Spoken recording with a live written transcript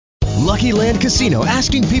Lucky Land Casino,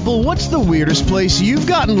 asking people, what's the weirdest place you've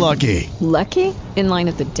gotten lucky? Lucky? In line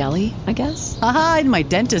at the deli, I guess? Aha, in my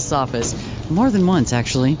dentist's office. More than once,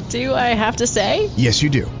 actually. Do I have to say? Yes, you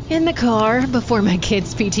do. In the car before my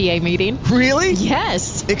kids' PTA meeting. Really?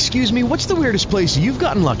 Yes. Excuse me, what's the weirdest place you've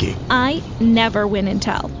gotten lucky? I never win and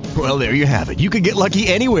tell. Well, there you have it. You can get lucky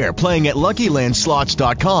anywhere, playing at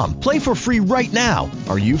LuckyLandSlots.com. Play for free right now.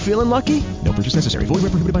 Are you feeling lucky? No purchase necessary. Void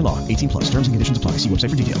where prohibited by law. 18+. Terms and conditions apply. See website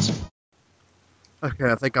for details.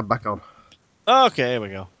 Okay, I think I'm back on. Okay, here we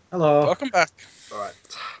go. Hello. Welcome back. Alright.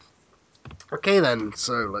 Okay then,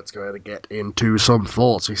 so let's go ahead and get into some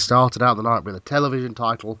thoughts. We started out the night with a television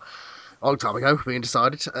title, a long time ago, being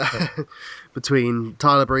decided, between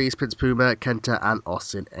Tyler Breeze, Prince Puma, Kenta, and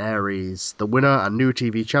Austin Aries. The winner and new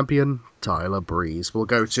TV champion, Tyler Breeze. We'll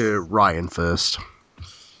go to Ryan first.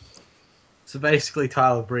 So basically,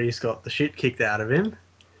 Tyler Breeze got the shit kicked out of him,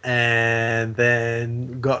 and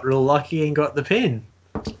then got real lucky and got the pin.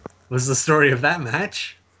 Was the story of that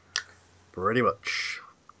match. Pretty much.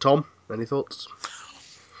 Tom, any thoughts?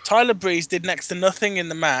 Tyler Breeze did next to nothing in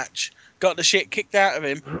the match, got the shit kicked out of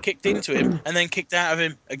him, kicked into him, and then kicked out of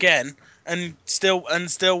him again, and still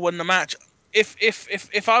won the match.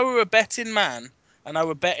 If I were a betting man and I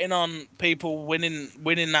were betting on people winning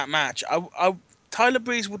that match, Tyler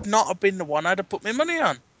Breeze would not have been the one I'd have put my money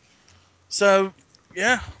on. So,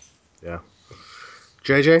 yeah. Yeah.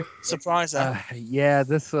 JJ? Surpriser. Yeah,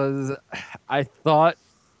 this was. I thought,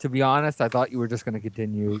 to be honest, I thought you were just going to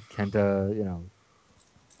continue Kenta,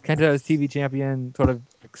 Kenta as TV champion, sort of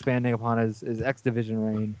expanding upon his X Division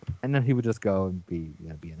reign, and then he would just go and be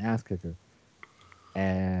an ass kicker.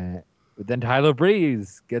 And but then Tyler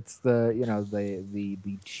Breeze gets the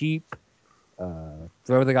cheap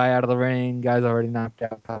throw the guy out of the ring. Guy's already knocked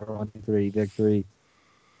out. Power 1, 2, 3 victory.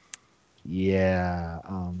 Yeah,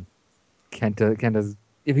 Kenta's,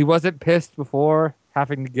 if he wasn't pissed before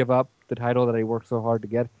having to give up the title that he worked so hard to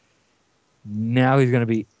get, now he's going to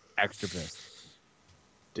be extra pissed.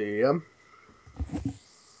 DM?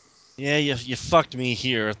 Yeah, you fucked me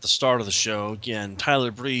here at the start of the show. Again,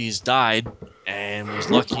 Tyler Breeze died and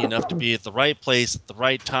was lucky enough to be at the right place at the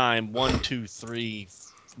right time. 1, 2, 3,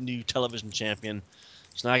 new television champion.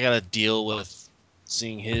 So now I gotta deal with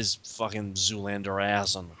seeing his fucking Zoolander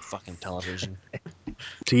ass on the fucking television.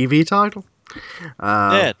 TV title?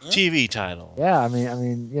 Yeah, TV title. Yeah, I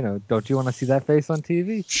mean, don't you want to see that face on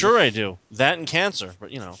TV? Sure I do. That and cancer, but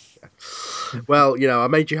Well, I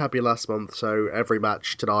made you happy last month, so every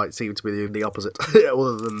match tonight seemed to be the opposite,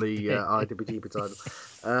 other than the IWGP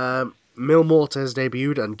title. Mil Mortes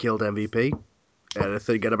debuted and killed MVP.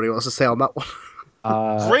 Anything anybody wants to say on that one?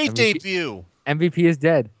 Great debut. MVP is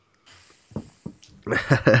dead.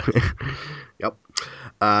 Yep.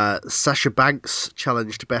 Sasha Banks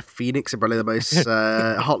challenged Beth Phoenix in probably the most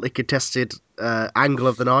hotly contested angle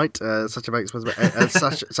of the night.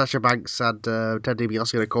 Sasha Banks had Ted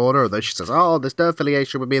DiBiase in a corner, although she says, "Oh, there's no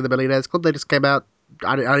affiliation with me and the Millionaires Club. They just came out.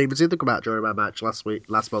 I didn't even see them come out during my match last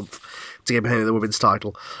month to give Haley the women's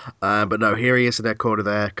title." But no, here he is in their corner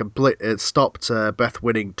there. It stopped Beth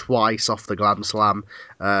winning twice off the Glam Slam.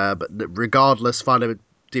 But regardless, finally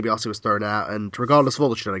DiBiase was thrown out, and regardless of all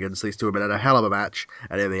the shenanigans, these two women had a hell of a match,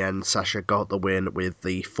 and in the end, Sasha got the win with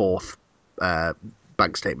the fourth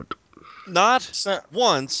bank statement. Not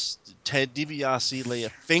once did Ted DiBiase lay a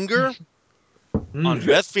finger on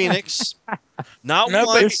Beth Phoenix. Not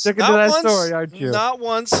once did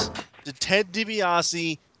Ted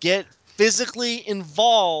DiBiase get physically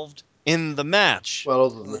involved in the match. Well,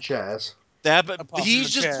 other than the chairs. But he's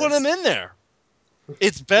just put him in there.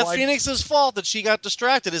 It's Beth Phoenix's fault that she got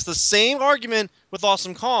distracted. It's the same argument with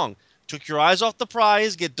Awesome Kong. Took your eyes off the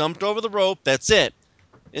prize, get dumped over the rope, that's it.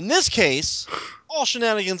 In this case, all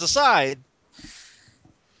shenanigans aside,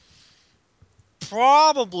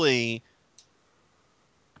 probably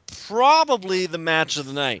the match of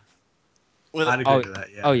the night. I'd agree with that,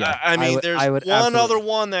 yeah. Oh, yeah. I mean, there's one other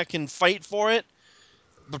one that can fight for it,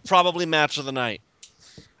 but probably match of the night.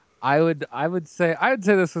 I would say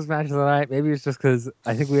this was match of the night. Maybe it's just because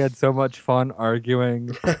I think we had so much fun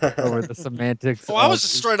arguing over the semantics. I was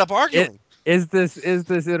just straight up arguing. Is this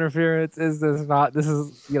interference? Is this not? This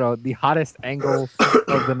is the hottest angle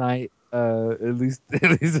of the night. At least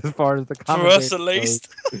as far as the commentator for us, at least.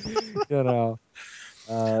 So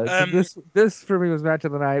this for me was match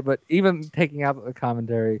of the night. But even taking out the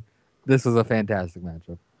commentary, this was a fantastic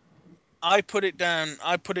matchup. I put it down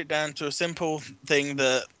to a simple thing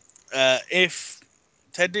that if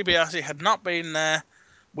Ted DiBiase had not been there,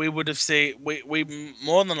 we would have we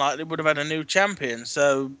more than likely would have had a new champion.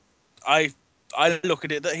 So I look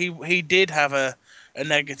at it that he did have a a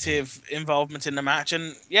negative involvement in the match.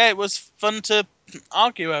 And yeah, it was fun to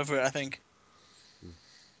argue over it, I think.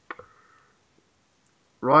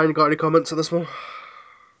 Ryan, got any comments on this one?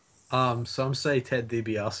 Some say Ted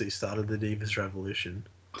DiBiase started the Divas Revolution.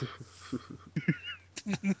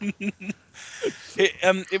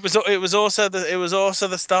 It was also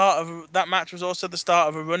the start of that match was also the start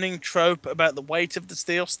of a running trope about the weight of the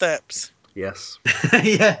steel steps. Yes.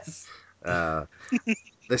 Yes. The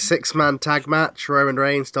 6-man tag match, Roman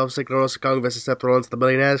Reigns, Dolph Ziggler, and Austin Kong versus Seth Rollins of the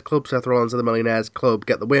Millionaires Club. Seth Rollins of the Millionaires Club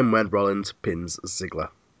get the win when Rollins pins Ziggler.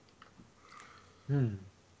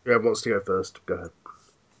 Whoever wants to go first, go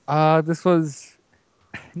ahead. This was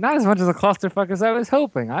not as much as a clusterfuck as I was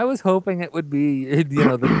hoping. I was hoping it would be,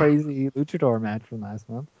 the crazy luchador match from last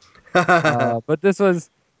month. But this was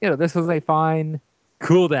a fine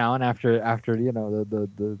cool down after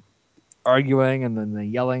the arguing and then the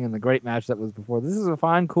yelling and the great match that was before. This is a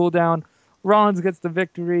fine cool down. Rollins gets the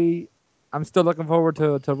victory. I'm still looking forward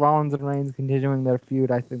to Rollins and Reigns continuing their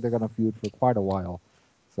feud. I think they're going to feud for quite a while.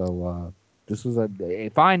 So this was a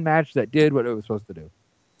fine match that did what it was supposed to do.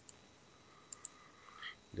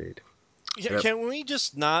 Indeed. Yeah, can we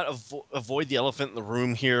just not avoid the elephant in the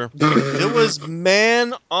room here? There was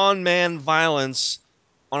man-on-man violence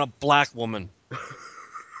on a black woman.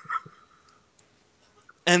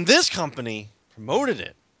 And this company promoted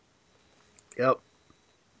it. Yep.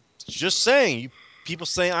 Just saying. People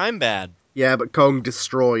say I'm bad. Yeah, but Kong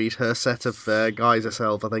destroyed her set of guys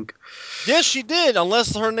herself, I think. Yes, she did,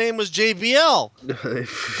 unless her name was JBL.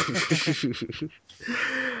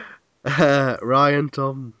 Ryan,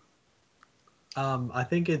 Tom. I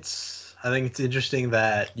think it's interesting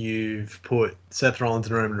that you've put Seth Rollins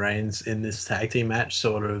and Roman Reigns in this tag team match,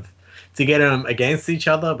 sort of to get them against each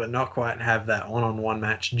other, but not quite have that one-on-one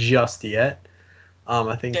match just yet.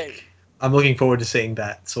 I think I'm looking forward to seeing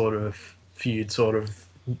that sort of feud sort of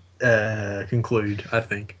conclude. I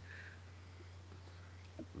think.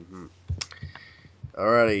 Mm-hmm.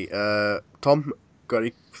 Alrighty, Tom, got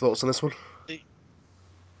any thoughts on this one?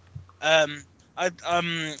 I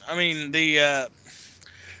mean the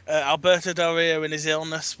Alberto Del Rio in his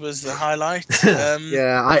illness was the highlight.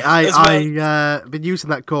 Yeah, I been using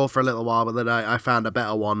that call for a little while, but then I found a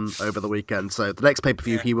better one over the weekend. So the next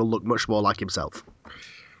pay-per-view, he will look much more like himself.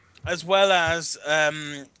 As well as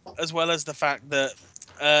the fact that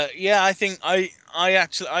I think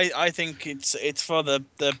I think it's for the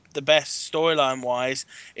best storyline wise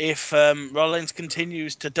if Rollins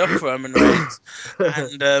continues to duff Roman Reigns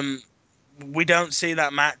and we don't see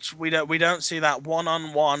that match, we don't see that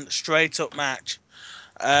one-on-one straight up match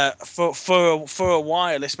for a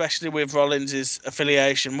while, especially with Rollins'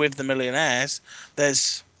 affiliation with the Millionaires.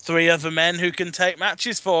 There's 3 other men who can take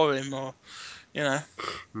matches for him, or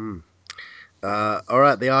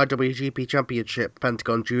Alright, the IWGP Championship,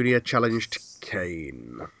 Pentagon Jr. challenged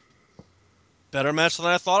Kane. Better match than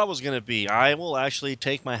I thought it was going to be. I will actually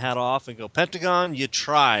take my hat off and go, Pentagon, you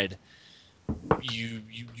tried. You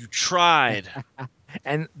tried.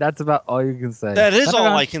 And that's about all you can say. That is all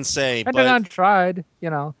I can say. Pentagon tried.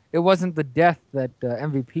 It wasn't the death that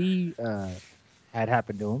MVP had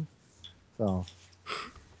happened to him. So,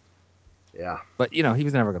 yeah. But he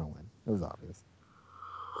was never going to win. It was obvious.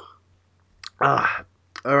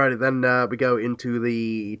 Alrighty, then we go into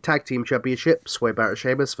the Tag Team Championships. Wade Barrett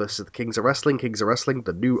Sheamus versus the Kings of Wrestling. Kings of Wrestling,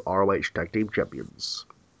 the new ROH Tag Team Champions.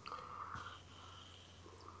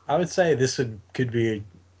 I would say this could be,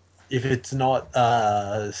 if it's not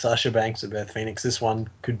Sasha Banks or Beth Phoenix, this one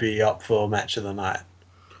could be up for match of the night.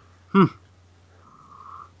 I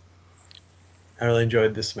really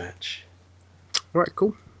enjoyed this match. Alright,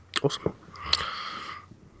 cool. Awesome.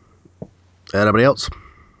 Anybody else?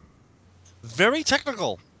 Very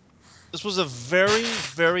technical. This was a very,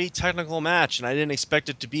 very technical match, and I didn't expect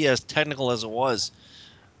it to be as technical as it was.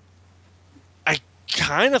 I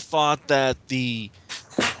kind of thought that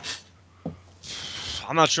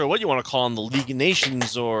I'm not sure what you want to call them, the League of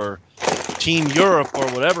Nations or Team Europe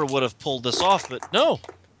or whatever would have pulled this off, but no.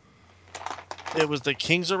 It was the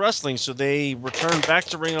Kings of Wrestling, so they returned back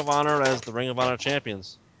to Ring of Honor as the Ring of Honor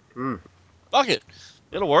champions. Fuck it.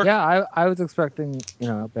 It'll work. Yeah, I was expecting,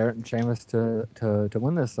 Barrett and Sheamus to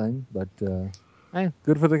win this thing, but hey,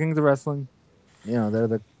 good for the Kings of Wrestling. They're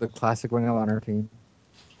the classic Ring of Honor team.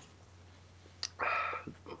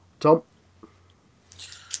 Tom?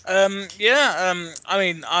 I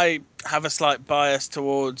mean, I have a slight bias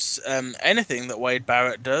towards anything that Wade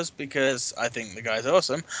Barrett does because I think the guy's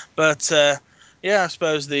awesome. But I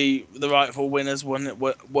suppose the rightful winners won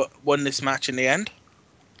this match in the end.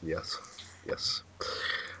 Yes.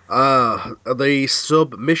 The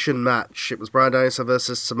submission match. It was Bryan Danielson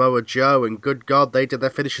versus Samoa Joe, and good God, they did their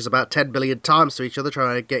finishes about 10 billion times to each other,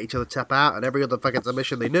 trying to get each other to tap out, and every other fucking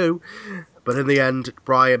submission they knew. But in the end,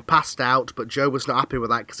 Bryan passed out, but Joe was not happy with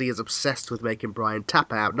that because he is obsessed with making Bryan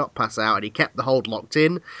tap out, not pass out, and he kept the hold locked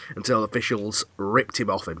in until officials ripped him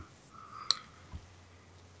off him.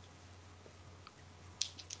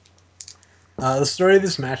 The story of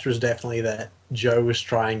this match was definitely that Joe was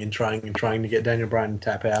trying to get Daniel Bryan to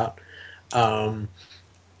tap out. And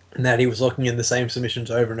that he was looking in the same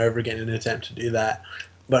submissions over and over again in an attempt to do that.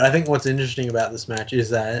 But I think what's interesting about this match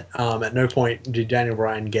is that at no point did Daniel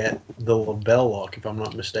Bryan get the label lock, if I'm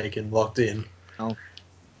not mistaken, locked in. Oh.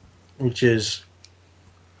 Which is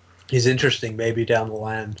interesting. Maybe down the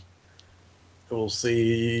line we'll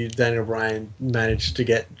see Daniel Bryan manage to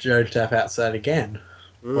get Joe to tap outside again.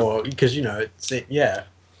 Or because yeah.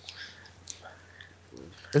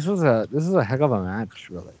 This was a heck of a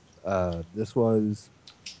match, really. This was,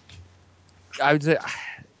 I'd say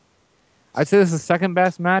this is the second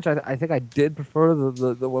best match. I think I did prefer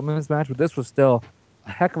the women's match, but this was still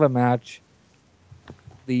a heck of a match.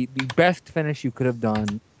 The best finish you could have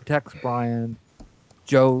done. Protects Bryan.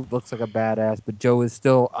 Joe looks like a badass, but Joe is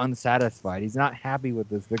still unsatisfied. He's not happy with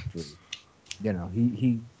this victory.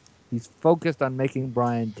 He's focused on making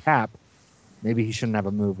Bryan tap. Maybe he shouldn't have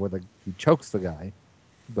a move where he chokes the guy,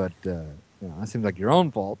 but that seems like your own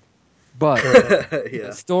fault. But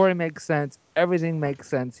the story makes sense. Everything makes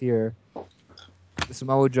sense here.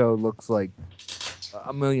 Samoa Joe looks like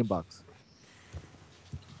 $1 million.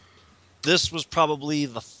 This was probably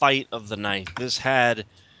the fight of the night. This had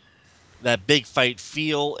that big fight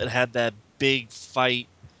feel. It had that big fight.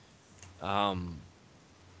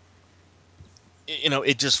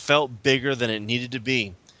 It just felt bigger than it needed to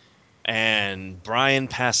be. And Bryan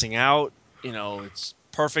passing out, it's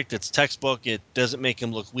perfect. It's textbook. It doesn't make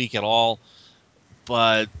him look weak at all.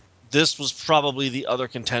 But this was probably the other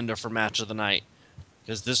contender for match of the night,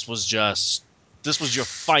 because this was your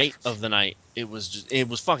fight of the night. It was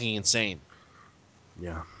fucking insane.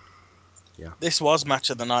 Yeah. This was match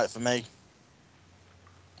of the night for me.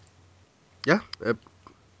 Yeah.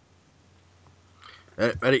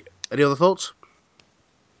 Any other thoughts,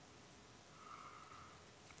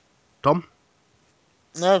 Tom?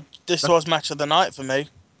 No, this was match of the night for me.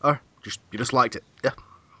 Oh, you just liked it, yeah.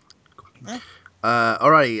 Yeah.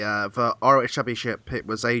 Alrighty, for ROH Championship, it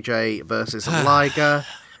was AJ versus Liger.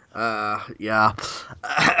 Yeah.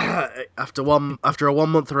 After a 1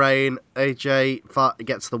 month reign, AJ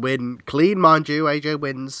gets the win. Clean, mind you. AJ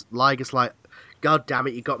wins. Liger's like, God damn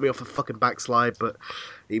it, you got me off a fucking backslide. But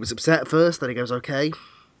he was upset at first. Then he goes, okay,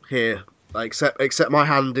 here, accept my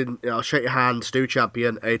hand, and I'll shake your hand, Stu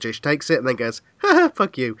champion. AJ takes it and then goes,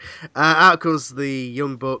 fuck you. Out comes the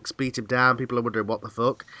Young Bucks, beat him down. People are wondering what the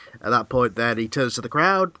fuck. At that point, then he turns to the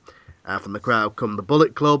crowd. From the crowd come the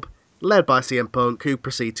Bullet Club, led by CM Punk, who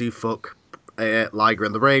proceed to fuck Liger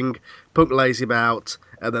in the ring. Punk lays him out,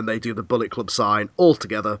 and then they do the Bullet Club sign all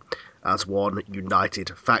together as one united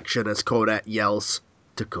faction as Cornette yells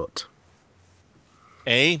to cut.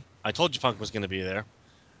 I told you Punk was going to be there.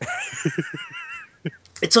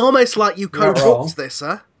 It's almost like you co-booked this,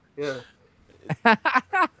 huh? Yeah.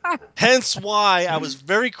 Hence why I was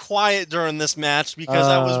very quiet during this match, because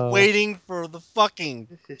I was waiting for the fucking...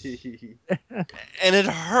 and it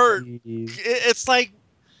hurt. It's like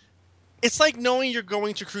knowing you're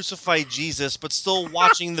going to crucify Jesus, but still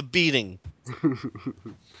watching the beating.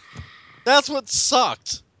 That's what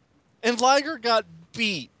sucked. And Liger got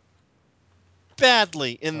beat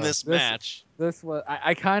badly in this match. This was.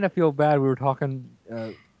 I kind of feel bad. We were talking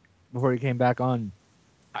before he came back on.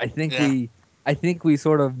 I think we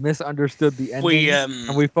sort of misunderstood the ending,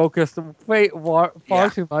 and we focused far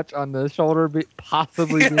too much on the shoulder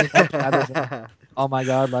possibly being up rather than, oh my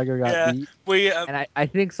God, Liger got beat. And I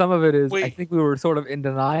think some of it is, I think we were sort of in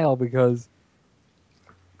denial because,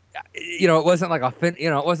 it wasn't like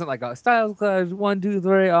it wasn't like a Styles Clash 1, 2,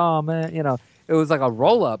 3. Oh man, it was like a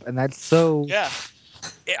roll up, and that's so. Yeah.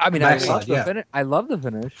 I mean, I love the finish. I love the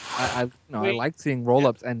finish. I like seeing roll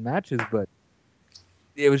ups and matches, but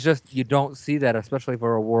it was just, you don't see that, especially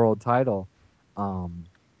for a world title.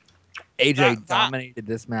 AJ dominated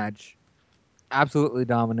this match, absolutely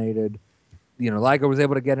dominated. Liger was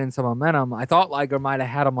able to get in some momentum. I thought Liger might have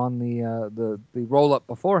had him on the roll up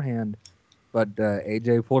beforehand, but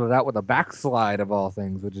AJ pulled it out with a backslide of all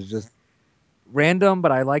things, which is just random.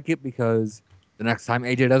 But I like it because the next time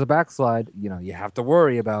AJ does a backslide, you have to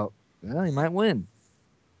worry about, well, he might win.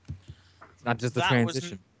 It's not just the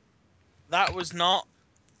transition. That was not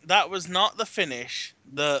the finish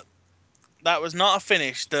that was not a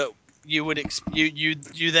finish that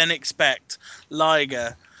you then expect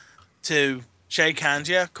Liger to shake hands.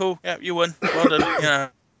 Yeah, cool. Yeah, you won. Well done.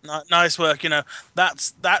 Nice work.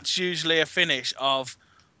 That's usually a finish of,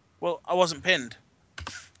 well, I wasn't pinned.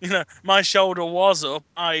 My shoulder was up.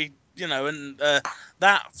 That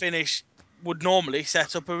finish would normally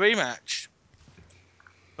set up a rematch.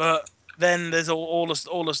 But then there's all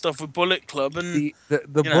the stuff with Bullet Club and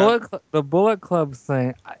The Bullet Club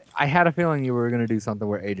thing. I had a feeling you were gonna do something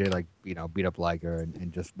where AJ beat up Liger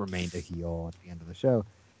and just remained a heel at the end of the show.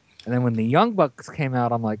 And then when the Young Bucks came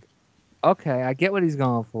out, I'm like, okay, I get what he's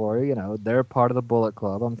going for. They're part of the Bullet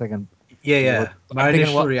Club. I'm thinking, Yeah. My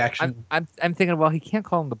initial reaction. I'm thinking, well, he can't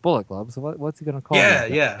call them the Bullet Club, so what's he gonna call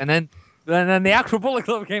them? Yeah. And then the actual Bullet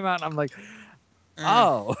Club came out, and I'm like,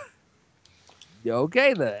 oh,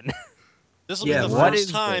 okay then. This will be the first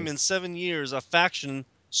time in 7 years a faction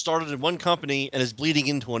started in one company and is bleeding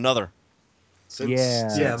into another.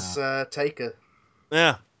 Since Taker.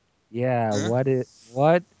 Yeah. Yeah. What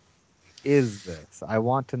is this? I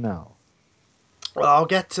want to know. Well, I'll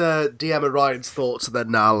get DM and Ryan's thoughts, and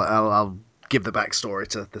then I'll give the backstory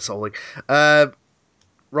to this whole thing.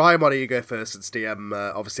 Ryan, why don't you go first, since DM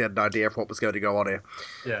obviously had an idea of what was going to go on here.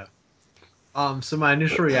 Yeah. So my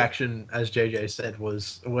initial reaction, as JJ said,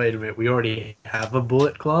 was, wait a minute, we already have a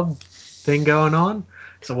Bullet Club thing going on.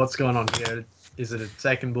 So what's going on here? Is it a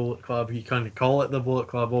second Bullet Club? You kind of call it the Bullet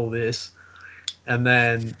Club, all this. And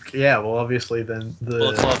then, obviously then the...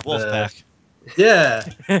 Bullet Club Wolfpack. Yeah.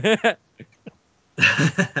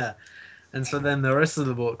 And so then the rest of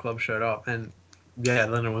the Bullet Club showed up, and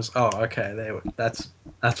then it was, okay, that's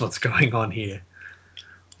what's going on here.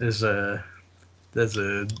 There's a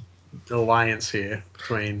alliance here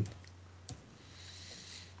between.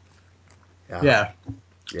 Yeah.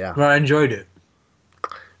 Well, I enjoyed it.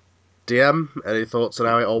 DM, any thoughts on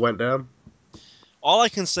how it all went down? All I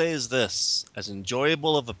can say is this: as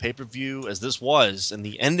enjoyable of a pay-per-view as this was, and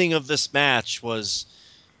the ending of this match was,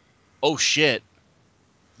 oh shit,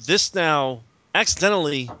 this now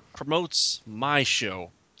accidentally promotes my show.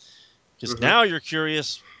 Because now you're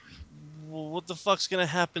curious, well, what the fuck's going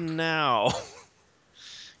to happen now?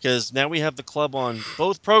 Because now we have the club on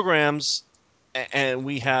both programs, and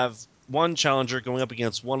we have one challenger going up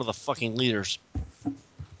against one of the fucking leaders.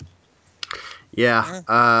 Yeah,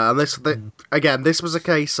 and this was a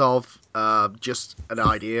case of just an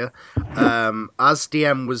idea. As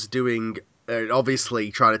DM was doing,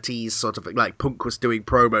 obviously trying to tease, sort of like Punk was doing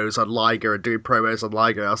promos on Liger and doing promos on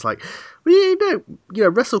Liger. I was like, well,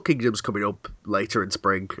 Wrestle Kingdom's coming up later in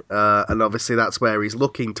spring, and obviously that's where he's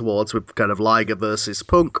looking towards with kind of Liger versus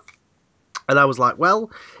Punk. And I was like, well,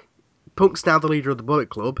 Punk's now the leader of the Bullet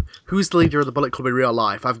Club. Who's the leader of the Bullet Club in real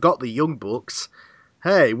life? I've got the Young Bucks.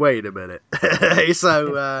 Hey, wait a minute.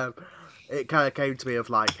 So it kind of came to me of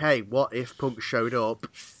like, hey, what if Punk showed up,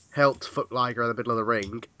 helped fuck Liger in the middle of the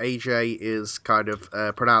ring? AJ is kind of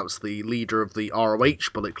pronounced the leader of the ROH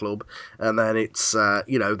Bullet Club, and then it's,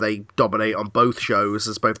 they dominate on both shows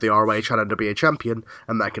as both the ROH and NWA champion,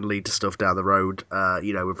 and that can lead to stuff down the road,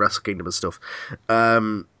 with Wrestle Kingdom and stuff.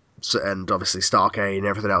 And obviously Starrcade and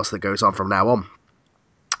everything else that goes on from now on.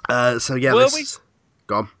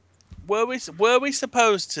 Go on. Were we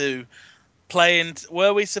supposed to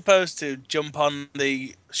were we supposed to jump on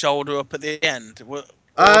the shoulder up at the end? Or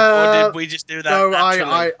did we just do that no,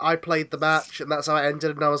 naturally? I played the match, and that's how it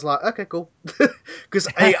ended, and I was like, okay, cool. Because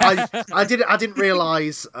I didn't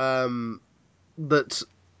realise that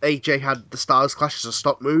AJ had the Styles Clash as a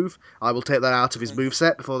stock move. I will take that out of his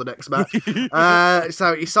moveset before the next match.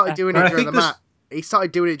 So he started doing it during the match. He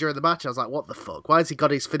started doing it during the match. I was like, what the fuck? Why has he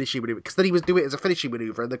got his finishing maneuver? Because then he was doing it as a finishing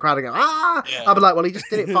maneuver, and the crowd would go, ah! Yeah. I'd be like, well, he just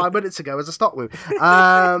did it 5 minutes ago as a stock move.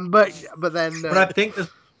 But then... But I think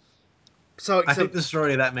I think the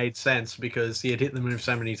story of that made sense, because he had hit the move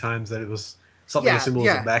so many times that it was something as simple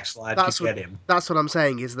as a backslide to get him. That's what I'm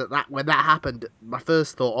saying, is that when that happened, my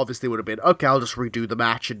first thought obviously would have been, okay, I'll just redo the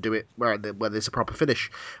match and do it where there's a proper finish.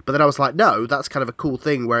 But then I was like, no, that's kind of a cool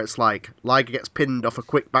thing where it's like, Liger gets pinned off a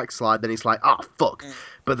quick backslide, then he's like, ah, fuck.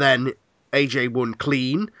 But then AJ won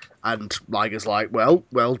clean, and Liger's like, well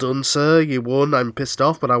done, sir, you won, I'm pissed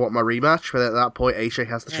off, but I want my rematch. But at that point, AJ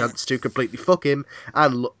has the chance to completely fuck him,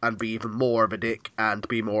 and be even more of a dick, and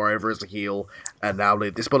be more over as a heel, and now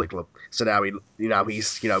lead this Bullet Club. So now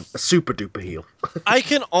he's a super duper heel. I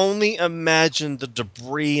can only imagine the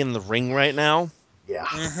debris in the ring right now. Yeah.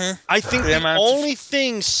 I think the only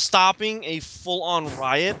thing stopping a full-on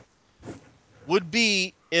riot would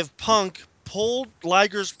be if Punk pulled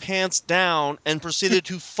Liger's pants down and proceeded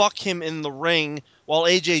to fuck him in the ring while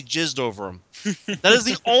AJ jizzed over him. That is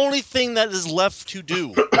the only thing that is left to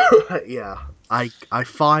do. Yeah. I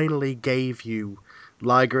finally gave you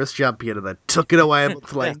Liger as champion and then took it away a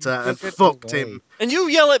month later and took it fucked away. him. And you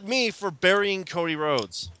yell at me for burying Cody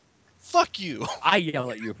Rhodes. Fuck you. I yell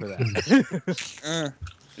at you for that.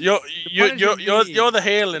 You're the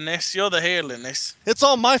heel in this. You're the heel in this. It's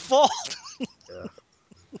all my fault.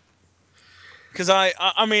 Because I'll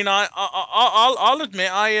admit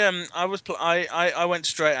I went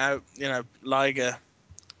straight out, Liger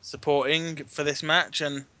supporting for this match,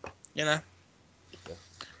 and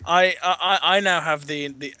I now have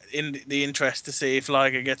the interest to see if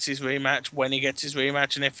Liger gets his rematch, when he gets his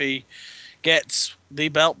rematch, and if he gets the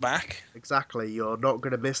belt back. Exactly. You're not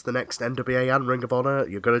going to miss the next NWA and Ring of Honor.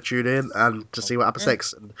 You're going to tune in and to see what happens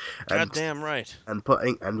next. And Goddamn right. And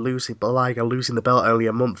losing Liger losing the belt only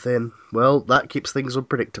a month in. Well, that keeps things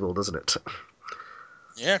unpredictable, doesn't it?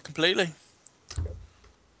 Yeah, completely.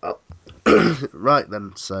 Oh. Right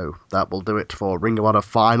then, so that will do it for Ring of Honor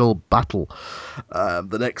Final Battle.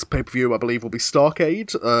 The next pay-per-view, I believe, will be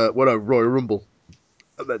Starrcade. Royal Rumble,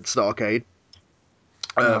 and then Starrcade.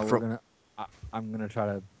 I'm gonna try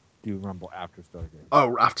to do Rumble after Stargate.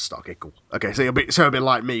 Oh, after Starrcade, cool. Okay, so it'll be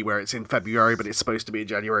like me, where it's in February, but it's supposed to be in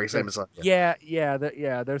January, same as that.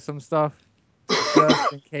 Yeah. There's some stuff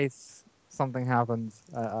just in case something happens.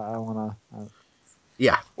 I wanna.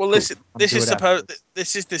 Yeah. Well, cool. this is supposed.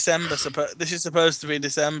 This is December. This is supposed to be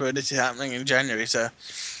December, and this is happening in January. So.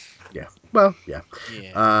 Yeah. Well, yeah.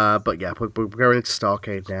 Yeah. But yeah, we're going into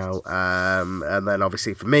Starrcade now. And then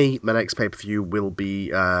obviously for me, my next pay-per-view will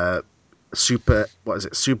be Super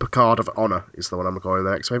Card of Honor is the one I'm calling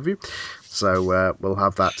the next pay-per-view. So we'll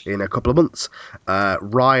have that in a couple of months.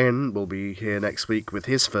 Ryan will be here next week with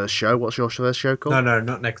his first show. What's your first show called? No,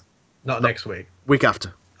 not next week. Week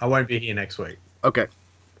after. I won't be here next week. Okay.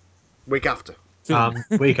 Week after.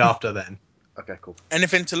 Week after then. Okay, cool.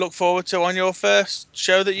 Anything to look forward to on your first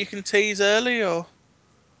show that you can tease early, or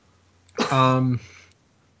do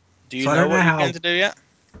you know what you're going to do yet?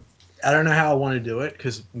 I don't know how I want to do it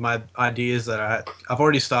because my idea is that I've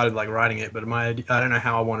already started like writing it, but I don't know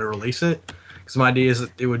how I want to release it because my idea is that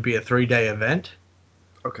it would be a 3-day event.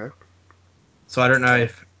 Okay. So I don't know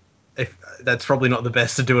if that's probably not the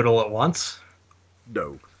best to do it all at once.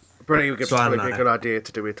 No. Probably be a good idea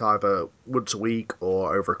to do it either once a week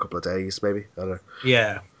or over a couple of days, maybe. I don't know.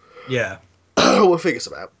 Yeah. We'll figure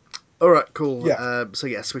some out. Alright, cool. Yeah. So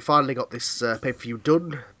yes, we finally got this pay-per-view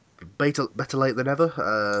done. Better late than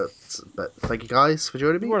ever. But thank you guys for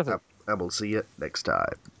joining me. And we'll see you next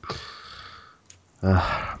time.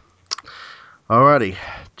 Alrighty.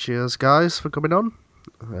 Cheers, guys, for coming on.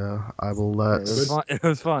 I will. It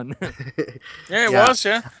was fun. Yeah, it was.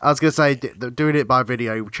 Yeah. I was gonna say doing it by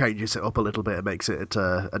video changes it up a little bit. It makes it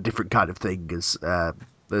a different kind of thing as to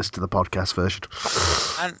the podcast version.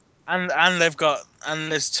 And they've got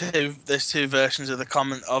there's two versions of the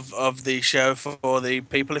comment of the show for the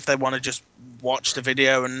people if they want to just watch the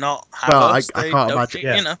video and not have us. I can't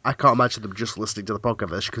imagine. I can't imagine them just listening to the podcast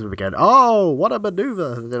version because we're going, oh, what a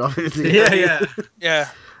maneuver! Yeah.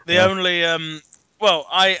 The only well,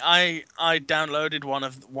 I downloaded one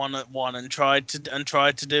and tried to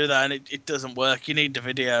do that, and it doesn't work. You need the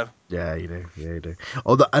video. Yeah, you do.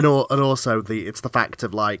 And also it's the fact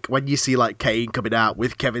of like when you see like Kane coming out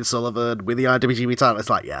with Kevin Sullivan with the IWGP title,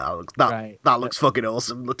 it's like that looks fucking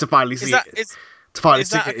awesome to finally see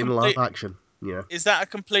it in live action. Yeah. Is that a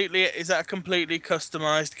completely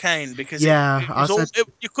customized Kane? Because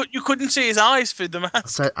you couldn't see his eyes through the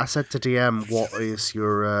mask. I said to DM, what is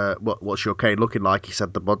your what's your Kane looking like? He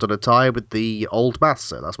said the modern attire with the old mask,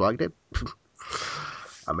 so that's what I did.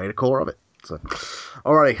 I made a core of it. So,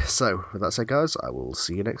 alrighty. So with that said, guys, I will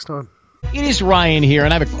see you next time. It is Ryan here,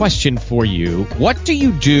 and I have a question for you. What do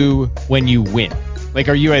you do when you win? Like,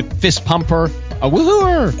 are you a fist pumper, a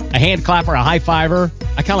woohooer, a hand clapper, a high fiver?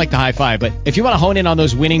 I kind of like the high five, but if you want to hone in on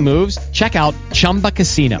those winning moves, check out Chumba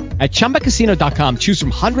Casino. At ChumbaCasino.com, choose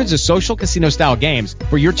from hundreds of social casino-style games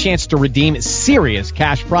for your chance to redeem serious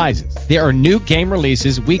cash prizes. There are new game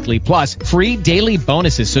releases weekly, plus free daily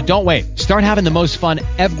bonuses, so don't wait. Start having the most fun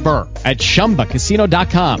ever at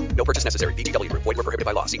ChumbaCasino.com. No purchase necessary. VGW Group. Void where prohibited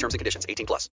by law. See terms and conditions. 18+.